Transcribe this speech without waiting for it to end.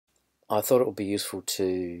I thought it would be useful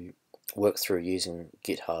to work through using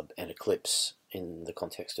GitHub and Eclipse in the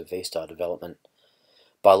context of VStar development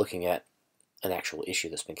by looking at an actual issue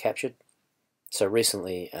that's been captured. So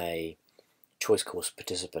recently a choice course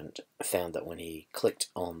participant found that when he clicked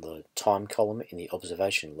on the time column in the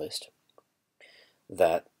observation list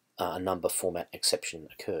that a number format exception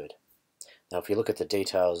occurred. Now if you look at the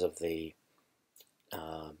details of the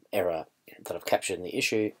error that I've captured in the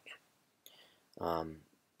issue,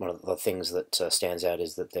 one of the things that stands out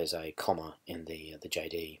is that there's a comma in the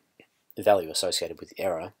JD value associated with the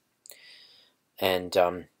error. And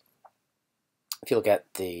if you look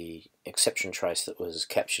at the exception trace that was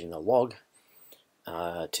captured in the log,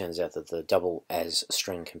 it turns out that the double as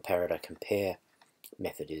string comparator compare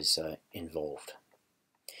method is involved.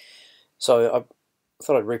 So I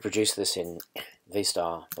thought I'd reproduce this in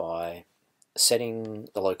VStar by setting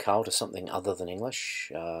the locale to something other than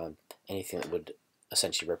English, anything that would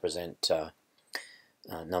essentially represent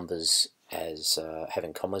numbers as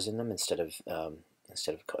having commas in them instead of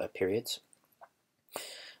periods.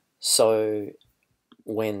 So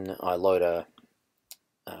when I load a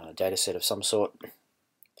data set of some sort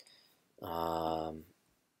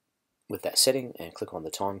with that setting and click on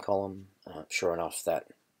the time column, sure enough that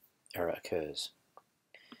error occurs.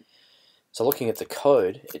 So looking at the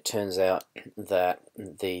code, it turns out that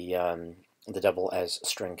the double as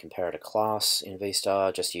string comparator class in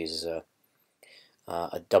VStar just uses a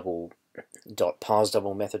double dot parse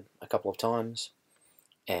double method a couple of times,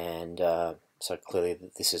 and so clearly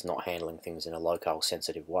this is not handling things in a locale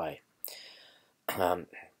sensitive way.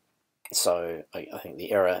 So I think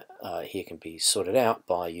the error here can be sorted out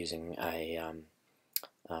by using a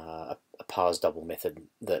parse double method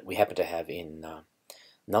that we happen to have in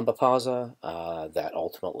number parser that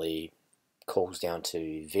ultimately calls down to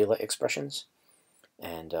VLA expressions,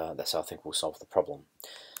 and that's how I think we'll solve the problem.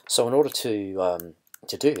 So in order to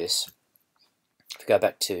do this, if we go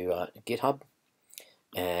back to GitHub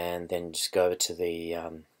and then just go to the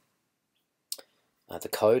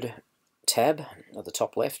code tab at the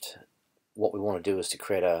top left, what we want to do is to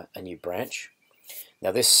create a new branch.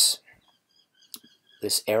 Now this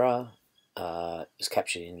error is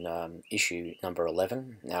captured in issue number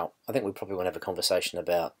 11. Now I think we probably want to have a conversation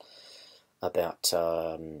about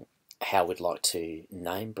how we'd like to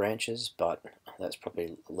name branches, but that's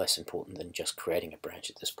probably less important than just creating a branch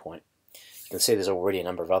at this point. You can see there's already a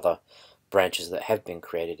number of other branches that have been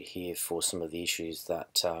created here for some of the issues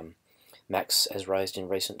that Max has raised in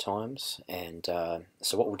recent times, and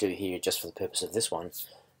so what we'll do here, just for the purpose of this one,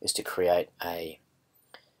 is to create an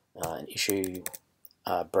issue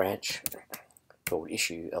branch called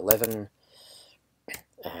issue 11,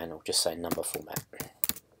 and we'll just say number format.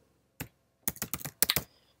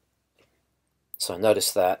 So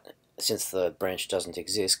notice that since the branch doesn't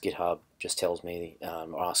exist, GitHub just tells me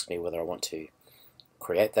or asks me whether I want to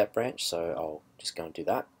create that branch, so I'll just go and do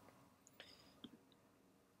that.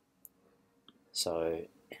 So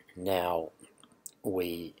now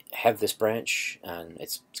we have this branch and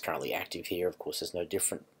it's currently active here. Of course there's no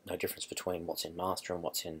difference between what's in master and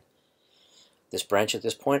what's in this branch at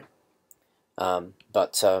this point,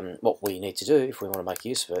 but what we need to do if we want to make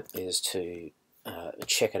use of it is to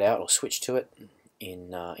check it out or switch to it in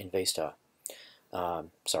VStar,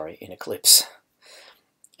 sorry, in Eclipse.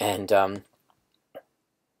 And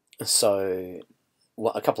so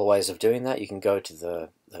a couple of ways of doing that. You can go to the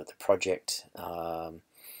project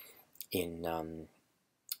in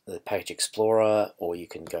the Package Explorer, or you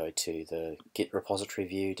can go to the Git repository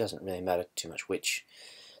view. Doesn't really matter too much which.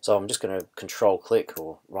 So I'm just going to control click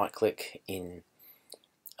or right click in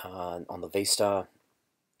on the VStar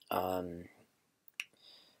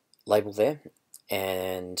label there,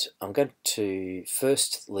 and I'm going to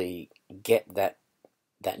firstly get that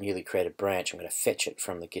newly created branch. I'm going to fetch it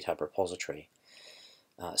from the GitHub repository.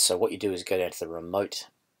 So what you do is go down to the remote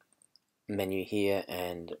menu here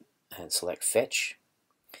and select fetch,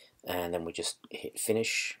 and then we just hit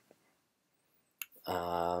finish,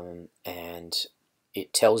 and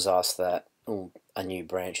it tells us that a new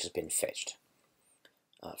branch has been fetched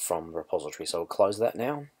from the repository. So we'll close that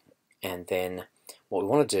now, and then what we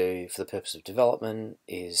want to do for the purpose of development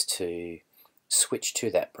is to switch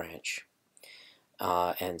to that branch,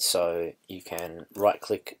 and so you can right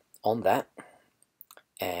click on that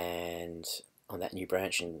and on that new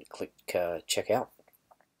branch and click checkout.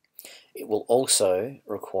 It will also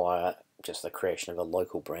require just the creation of a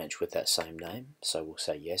local branch with that same name, so we'll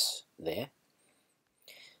say yes there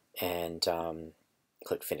and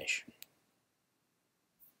click finish.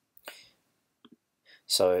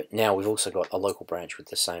 So now we've also got a local branch with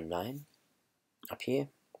the same name up here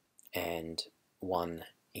and one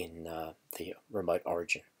in the remote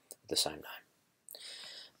origin with the same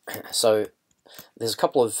name. So there's a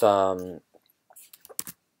couple of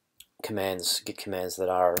Git commands that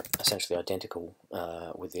are essentially identical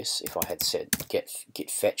with this. If I had said git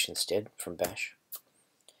fetch instead from bash,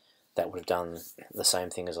 that would have done the same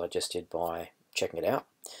thing as I just did by checking it out.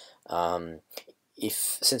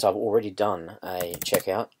 Since I've already done a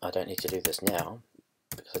checkout, I don't need to do this now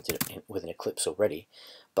because I did it with an Eclipse already,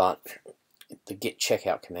 but the Git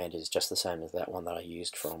Checkout command is just the same as that one that I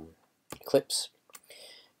used from Eclipse.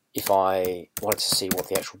 If I wanted to see what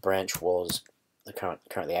the actual branch was, the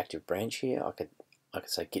currently active branch here, I could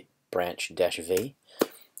say git branch -v,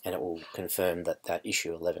 and it will confirm that that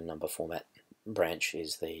issue 11 number format branch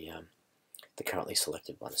is the currently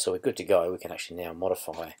selected one. So we're good to go. We can actually now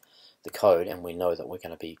modify the code, and we know that we're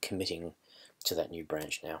going to be committing to that new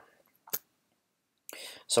branch now.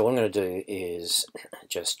 So what I'm going to do is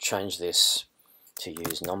just change this to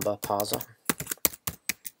use number parser,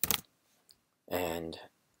 and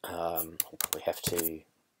I'll probably have to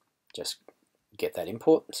just get that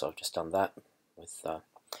import. So I've just done that with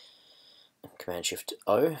Command Shift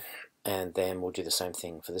O, and then we'll do the same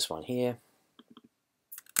thing for this one here.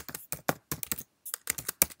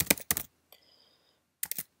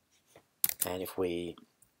 And if we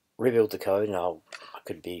rebuild the code, and I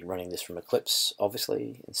could be running this from Eclipse,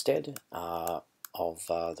 obviously, instead of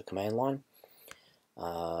the command line.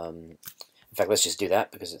 In fact, let's just do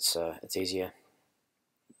that because it's easier,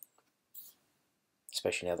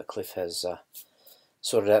 especially now that Cliff has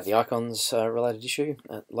sorted out the icons related issue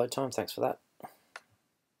at load time. Thanks for that.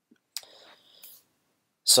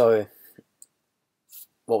 So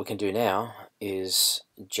what we can do now is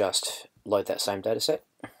just load that same data set.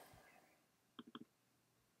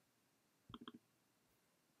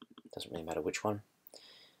 Doesn't really matter which one,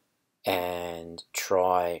 and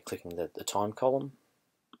try clicking the time column.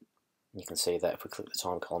 You can see that if we click the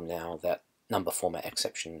time column now, that number format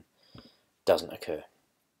exception doesn't occur.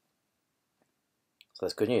 So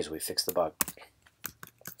that's good news, we fixed the bug.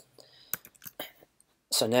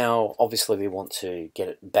 So now obviously we want to get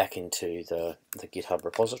it back into the GitHub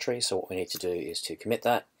repository, so what we need to do is to commit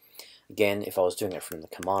that. Again, if I was doing it from the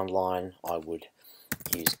command line, I would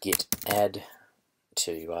use git add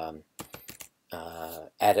to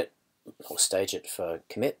add it or stage it for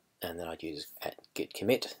commit, and then I'd use git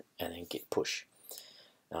commit and then git push.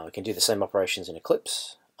 Now we can do the same operations in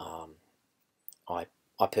Eclipse.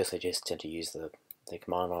 I personally just tend to use the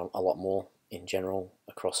command line a lot more in general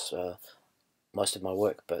across most of my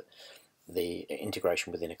work, but the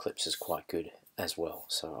integration within Eclipse is quite good as well,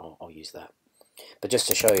 so I'll use that. But just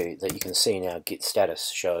to show you that you can see now git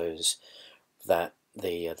status shows that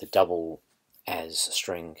the double as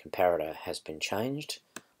string comparator has been changed.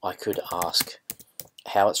 I could ask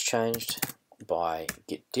how it's changed by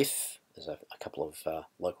git diff. There's a couple of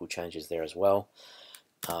local changes there as well,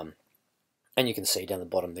 and you can see down the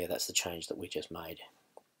bottom there that's the change that we just made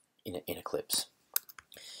in Eclipse.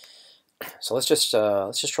 So let's just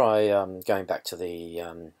try going back to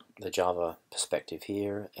the Java perspective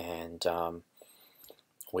here, and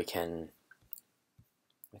we can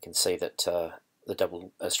see that the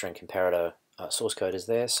double string comparator source code is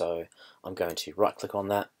there. So I'm going to right click on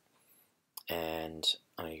that, and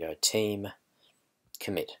I'm going to go team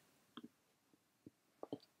commit.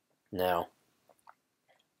 Now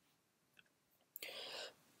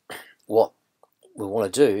what we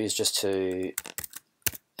want to do is just to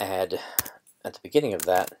add at the beginning of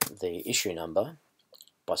that the issue number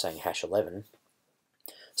by saying #11,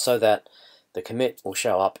 so that the commit will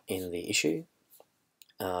show up in the issue.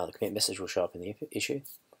 The commit message will show up in the issue.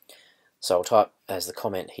 So I'll type as the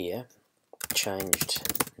comment here, changed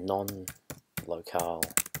non-locale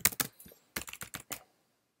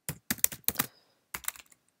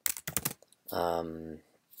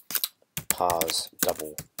parse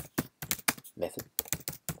double method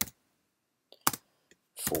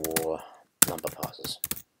for number parsers.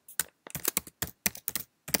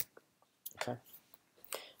 Okay,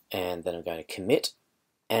 and then I'm going to commit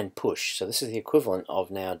and push. So this is the equivalent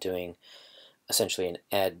of now doing essentially an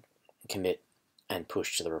add, commit, and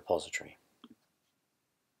push to the repository.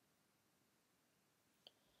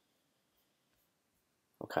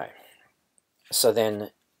 Okay, so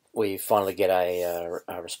then we finally get a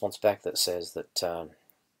response back that says that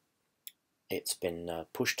it's been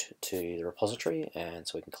pushed to the repository, and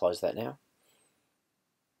so we can close that now.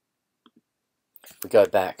 If we go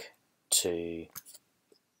back to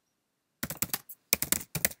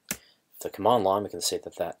the command line, we can see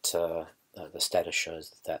that the status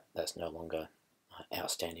shows that that's no longer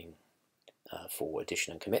outstanding for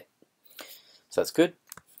addition and commit. So that's good.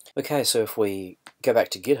 Okay, so if we go back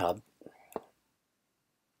to GitHub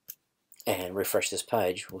and refresh this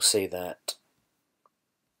page, we'll see that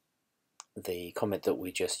the comment that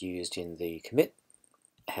we just used in the commit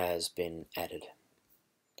has been added.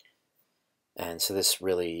 And so this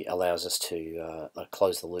really allows us to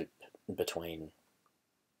close the loop between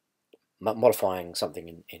modifying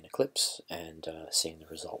something in Eclipse and seeing the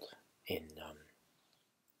result in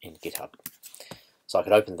GitHub. So I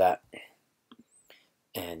could open that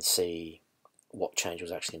and see what change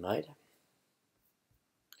was actually made.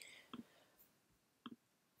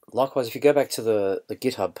 Likewise, if you go back to the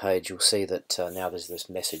GitHub page, you'll see that now there's this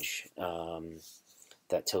message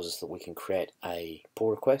that tells us that we can create a pull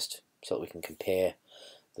request so that we can compare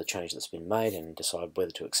the change that's been made and decide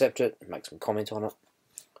whether to accept it and make some comment on it.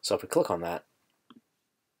 So if we click on that,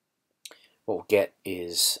 what we'll get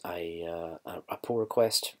is a pull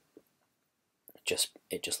request.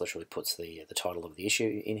 It just literally puts the title of the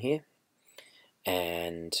issue in here,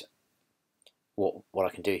 and what I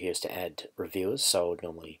can do here is to add reviewers. So I would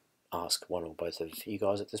normally ask one or both of you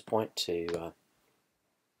guys at this point to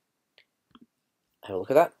have a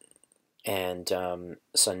look at that. And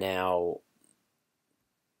so now,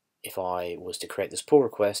 if I was to create this pull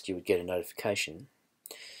request, you would get a notification,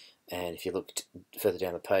 and if you looked further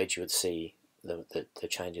down the page, you would see the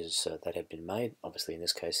changes that have been made. Obviously, in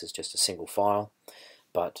this case, it's just a single file,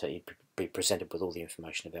 but you'd be presented with all the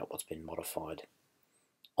information about what's been modified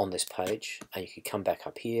on this page. And you could come back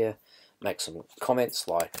up here, make some comments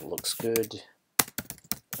like "looks good,"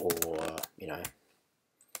 or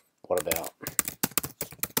what about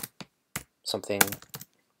something,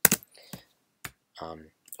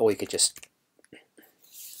 or you could just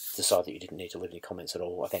decide that you didn't need to leave any comments at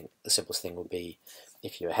all. I think the simplest thing would be,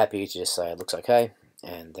 if you're happy, to just say it looks okay,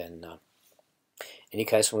 and then in any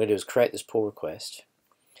case, what I'm going to do is create this pull request,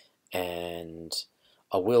 and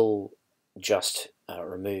I will just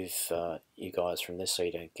remove you guys from this so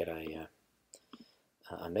you don't get a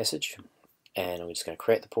message, and I'm just going to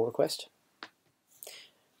create the pull request.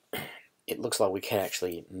 It looks like we can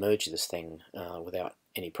actually merge this thing without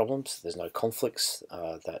any problems. There's no conflicts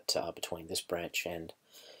that are between this branch and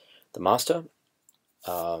the master,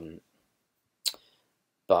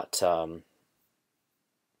 but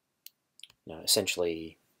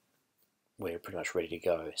essentially we're pretty much ready to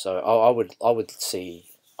go. So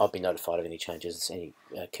I'll be notified of any changes, any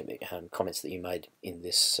comments that you made in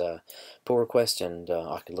this pull request, and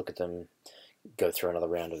I can look at them, go through another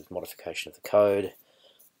round of modification of the code.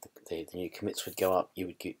 The new commits would go up, you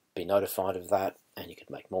would be notified of that, and you could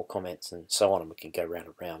make more comments and so on, and we could go round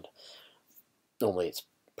and round. Normally it's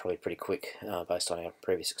probably pretty quick based on our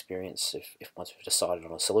previous experience if once we've decided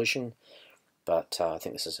on a solution, but I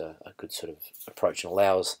think this is a good sort of approach, and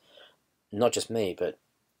allows not just me but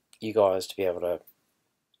you guys to be able to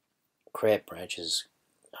create branches,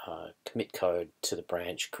 commit code to the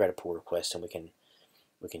branch, create a pull request, and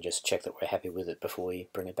we can just check that we're happy with it before we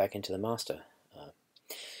bring it back into the master.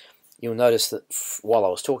 You'll notice that while I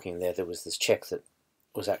was talking there was this check that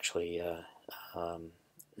was actually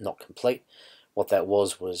not complete. What that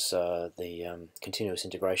was the continuous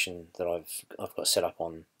integration that I've got set up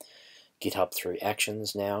on GitHub through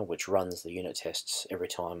Actions now, which runs the unit tests every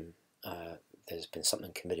time there's been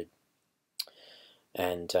something committed.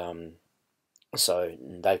 And so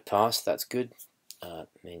they've passed. That's good. It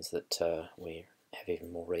means that we have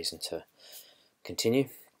even more reason to continue.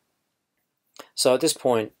 So at this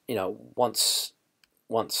point, once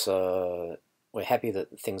we're happy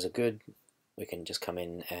that things are good, we can just come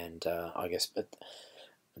in and I guess at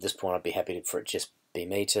this point I'd be happy for it just be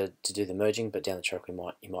me to do the merging, but down the track you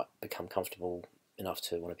might become comfortable enough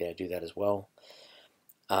to want to be able to do that as well.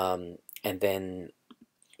 And then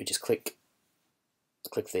we just click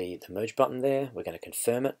the merge button there. We're going to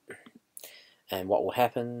confirm it, and what will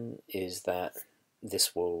happen is that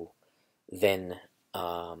this will then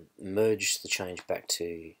merge the change back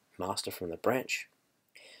to master from the branch.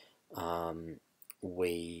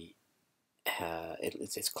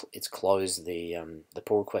 It's closed the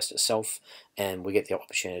pull request itself, and we get the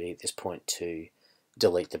opportunity at this point to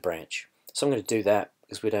delete the branch. So I'm going to do that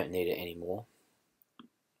because we don't need it anymore.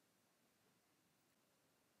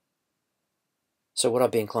 So what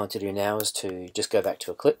I'd be inclined to do now is to just go back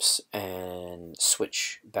to Eclipse and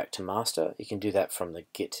switch back to master. You can do that from the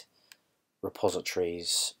Git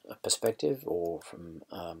repositories perspective, or from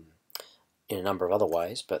in a number of other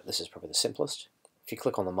ways, but this is probably the simplest. If you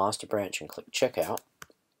click on the master branch and click checkout,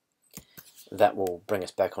 that will bring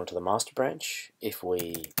us back onto the master branch. If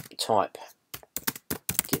we type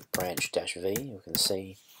git branch-v, you can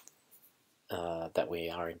see that we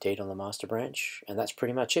are indeed on the master branch, and that's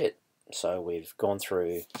pretty much it. So we've gone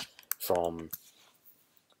through from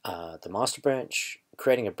the master branch,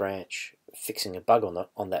 creating a branch, fixing a bug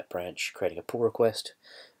on that branch, creating a pull request,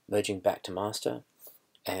 merging back to master,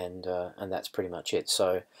 and that's pretty much it.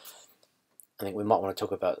 So I think we might want to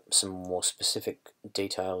talk about some more specific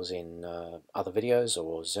details in other videos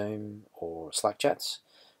or Zoom or Slack chats,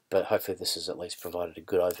 but hopefully this has at least provided a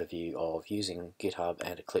good overview of using GitHub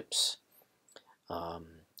and Eclipse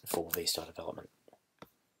for VStar development.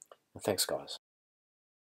 Thanks, guys.